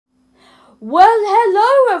Well,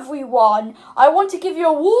 hello everyone. I want to give you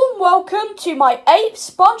a warm welcome to my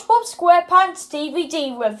 8th SpongeBob SquarePants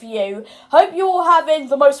DVD review. Hope you're all having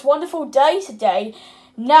the most wonderful day today.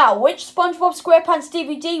 Now, which SpongeBob SquarePants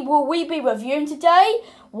DVD will we be reviewing today?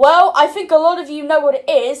 Well, I think a lot of you know what it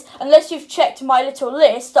is, unless you've checked my little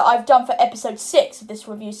list that I've done for episode 6 of this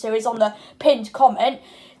review series on the pinned comment.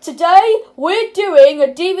 Today, we're doing a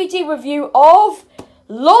DVD review of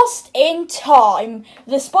Lost in Time,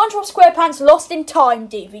 the SpongeBob SquarePants Lost in Time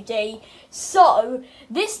DVD. So,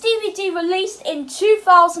 this DVD released in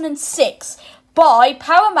 2006 by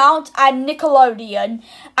Paramount and Nickelodeon.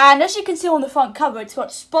 And as you can see on the front cover, it's got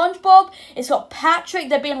SpongeBob, it's got Patrick,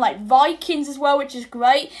 they're being like Vikings as well, which is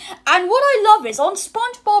great. And what I love is, on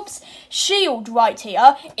SpongeBob's shield right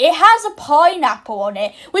here, it has a pineapple on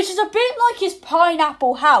it, which is a bit like his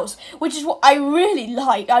pineapple house, which is what I really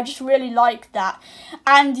like. I just really like that.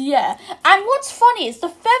 And yeah, and what's funny is the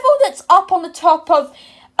feather that's up on the top of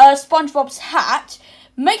SpongeBob's hat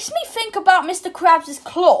makes me think about Mr. Krabs'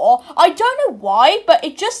 claw. I don't know why, but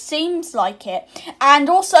it just seems like it. And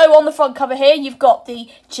also on the front cover here, you've got the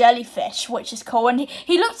jellyfish, which is cool. And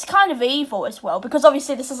he looks kind of evil as well, because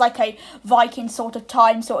obviously this is like a Viking sort of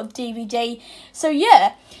time sort of DVD. So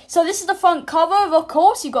yeah, so this is the front cover. Of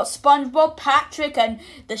course, you've got SpongeBob, Patrick, and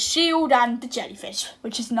the shield and the jellyfish,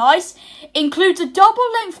 which is nice. Includes a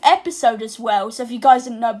double-length episode as well, so if you guys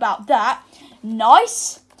didn't know about that,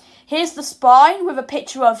 nice. Here's the spine with a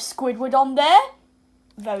picture of Squidward on there.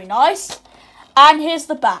 Very nice. And here's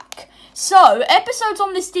the back. So, episodes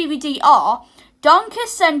on this DVD are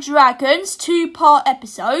Dunkus and Dragons 2-part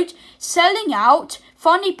episode, Selling Out,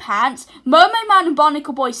 Funny Pants, Mermaid Man and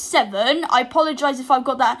Barnacle Boy 7. I apologise if I've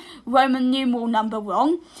got that Roman numeral number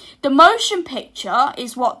wrong. The motion picture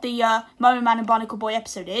is what the Mermaid Man and Barnacle Boy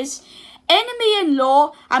episode is.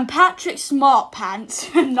 Enemy-in-Law and Patrick Smart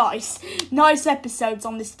Pants. Nice episodes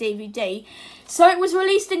on this DVD. So it was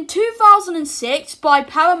released in 2006 by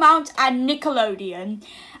Paramount and Nickelodeon.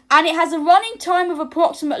 And it has a running time of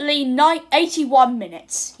approximately 81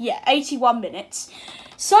 minutes. Yeah, 81 minutes.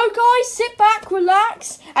 So guys, sit back,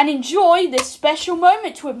 relax, and enjoy this special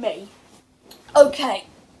moment with me. Okay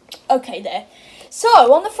there.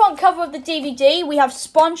 So, on the front cover of the DVD, we have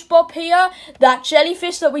SpongeBob here, that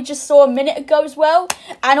jellyfish that we just saw a minute ago as well,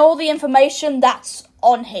 and all the information that's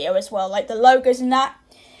on here as well, like the logos and that.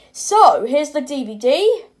 So, here's the DVD.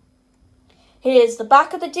 Here's the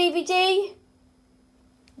back of the DVD.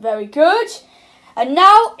 Very good. And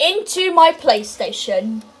now, into my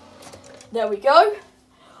PlayStation. There we go.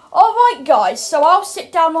 Alright guys, so I'll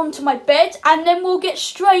sit down onto my bed, and then we'll get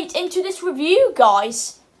straight into this review,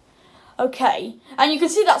 guys. Okay, and you can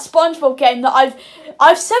see that SpongeBob game that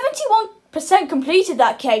I've 71% completed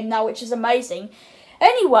that game now, which is amazing.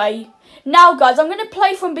 Anyway, now guys, I'm going to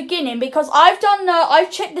play from beginning because I've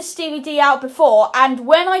checked this DVD out before, and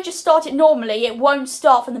when I just start it normally, it won't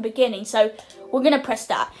start from the beginning, so we're going to press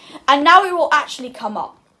that. And now it will actually come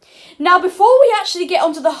up. Now, before we actually get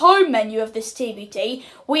onto the home menu of this DVD,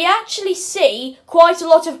 we actually see quite a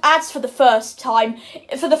lot of ads for the first time.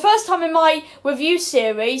 For the first time in my review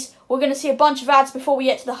series, we're going to see a bunch of ads before we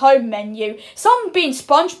get to the home menu. Some being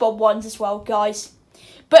SpongeBob ones as well, guys.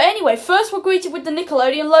 But anyway, first we're greeted with the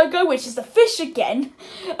Nickelodeon logo, which is the fish again.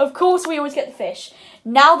 Of course, we always get the fish.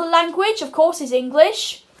 Now the language, of course, is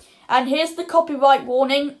English. And here's the copyright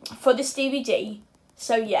warning for this DVD.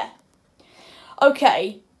 So, yeah.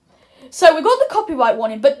 Okay. So we've got the copyright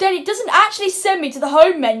warning, but then it doesn't actually send me to the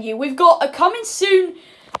home menu. We've got a coming soon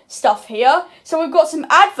stuff here. So we've got some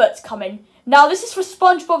adverts coming. Now this is for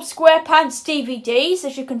SpongeBob SquarePants DVDs,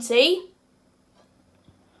 as you can see.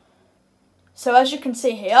 So as you can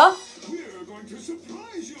see here. We're going to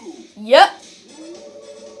surprise you. Yep.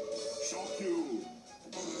 Shock you.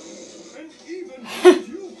 And even make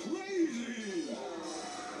you crazy.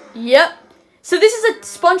 Yep. So this is a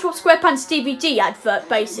SpongeBob SquarePants DVD advert,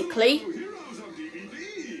 basically.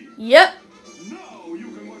 Yep.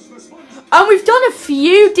 And we've done a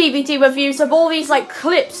few DVD reviews of all these like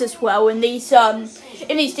clips as well in these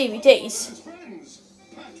DVDs.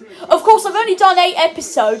 Of course, I've only done 8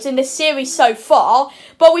 episodes in this series so far,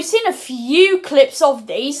 but we've seen a few clips of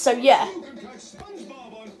these, so yeah.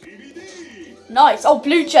 Nice. Oh,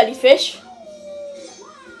 blue jellyfish.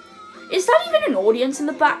 Is that even an audience in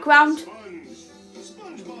the background?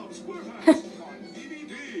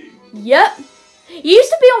 Yep. It used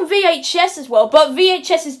to be on VHS as well, but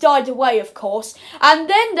VHS has died away, of course. And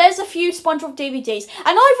then there's a few SpongeBob DVDs.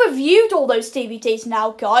 And I've reviewed all those DVDs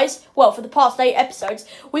now, guys. Well, for the past 8 episodes.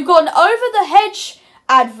 We've got an Over the Hedge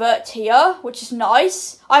advert here, which is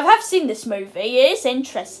nice. I have seen this movie. It is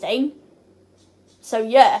interesting. So,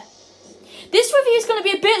 yeah. This review is going to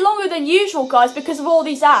be a bit longer than usual, guys, because of all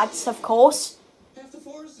these ads, of course. Half the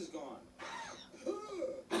forest is gone.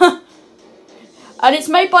 And it's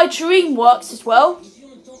made by DreamWorks as well.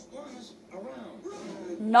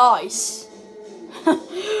 Nice.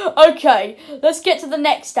 Okay, let's get to the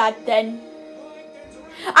next ad then.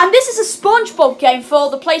 And this is a SpongeBob game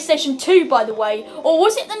for the PlayStation 2, by the way. Or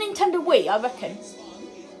was it the Nintendo Wii, I reckon.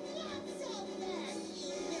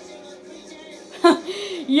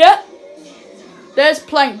 Yep. There's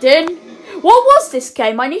Plankton. What was this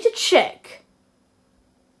game? I need to check.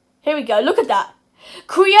 Here we go, look at that.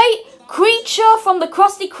 Create creature from the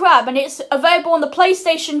Krusty Krab, and it's available on the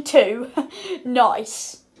PlayStation 2.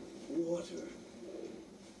 Nice. Water.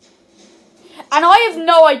 And I have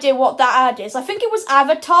no idea what that ad is. I think it was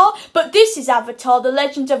Avatar, but this is Avatar, The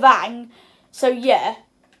Legend of Aang. So yeah.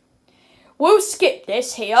 We'll skip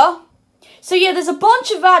this here. So yeah, there's a bunch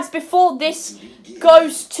of ads before this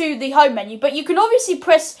goes to the home menu, but you can obviously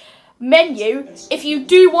press menu if you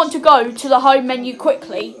do want to go to the home menu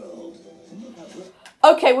quickly.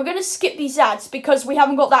 Okay, we're going to skip these ads because we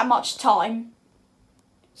haven't got that much time.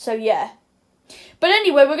 So yeah. But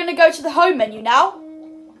anyway, we're going to go to the home menu now.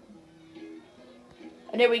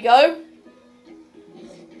 And here we go.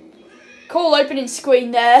 Cool opening screen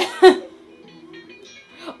there.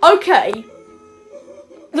 Okay.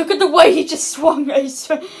 Look at the way he just swung.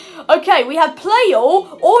 Okay, we have play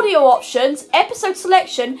all, audio options, episode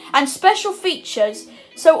selection, and special features.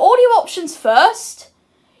 So audio options first.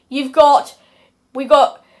 We got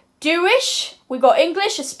Jewish, we got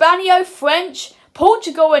English, Espanol, French,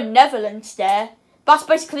 Portugal, and Netherlands there. That's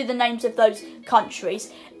basically the names of those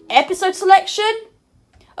countries. Episode selection.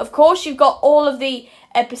 Of course, you've got all of the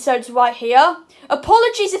episodes right here.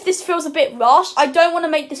 Apologies if this feels a bit rushed. I don't want to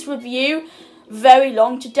make this review very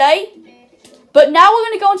long today. But now we're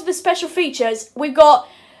going to go on to the special features. We've got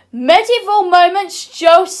Medieval Moments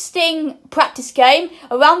Jousting Practice Game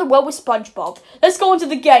Around the World with SpongeBob. Let's go on to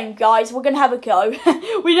the game, guys. We're going to have a go.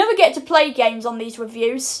 We never get to play games on these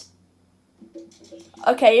reviews.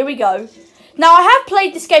 Okay, here we go. Now, I have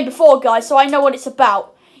played this game before, guys, so I know what it's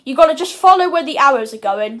about. You got to just follow where the arrows are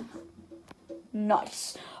going.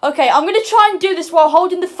 Nice. Okay, I'm going to try and do this while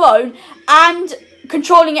holding the phone and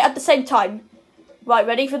controlling it at the same time. Right,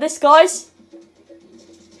 ready for this, guys?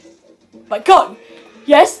 Right, go.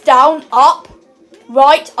 Yes, down, up,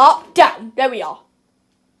 right, up, down. There we are.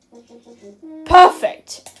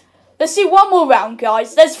 Perfect. Let's do one more round,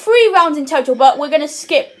 guys. There's 3 rounds in total, but we're going to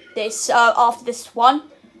skip this after this one.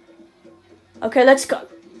 Okay, let's go.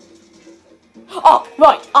 Up,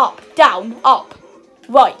 right, up, down, up,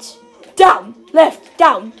 right, down, left,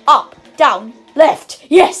 down, up, down, left.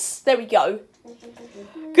 Yes, there we go.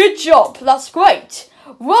 Good job. That's great.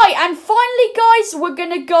 Right, and finally, guys, we're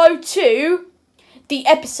going to go to the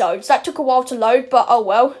episodes. That took a while to load, but oh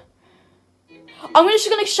well. I'm just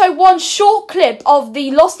going to show one short clip of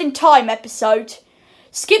the Lost in Time episode.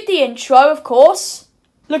 Skip the intro, of course.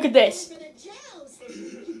 Look at this. Right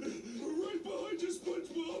behind you,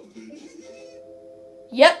 SpongeBob.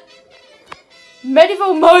 Yep.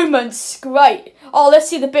 Medieval Moments. Great. Oh, let's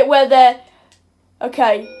see the bit where they're...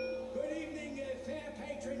 Okay. Good evening, fair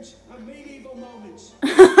patrons of Medieval Moments.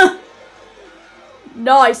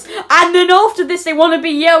 Nice. And then after this, they want to be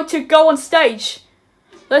yelled to go on stage.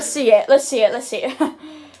 Let's see it. Let's see it. Let's see it.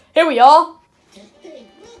 Here we are. We'll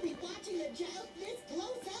be watching the joust this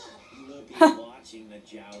close up. You won't be watching the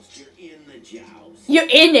joust. You're in the joust. You're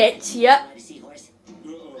in it. Yep. Ride a seahorse.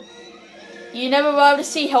 You never rode a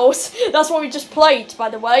seahorse. That's what we just played, by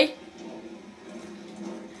the way.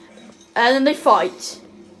 And then they fight.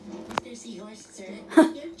 Mr. Seahorse, sir,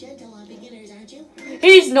 you're gentle on beginners, aren't you?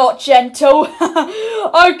 He's not gentle.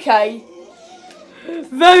 Okay.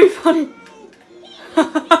 Very funny.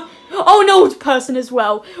 Oh, an old person as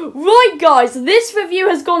well. Right, guys, this review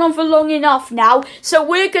has gone on for long enough now, so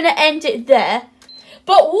we're going to end it there.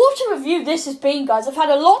 But what a review this has been, guys. I've had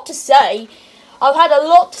a lot to say.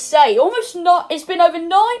 Almost not. It's been over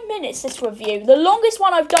 9 minutes, this review. The longest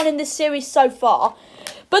one I've done in this series so far.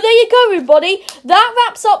 But there you go, everybody. That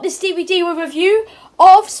wraps up this DVD review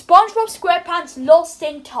of SpongeBob SquarePants Lost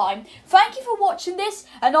in Time. Thank you for watching this,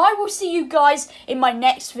 and I will see you guys in my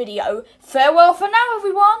next video. Farewell for now,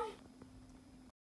 everyone.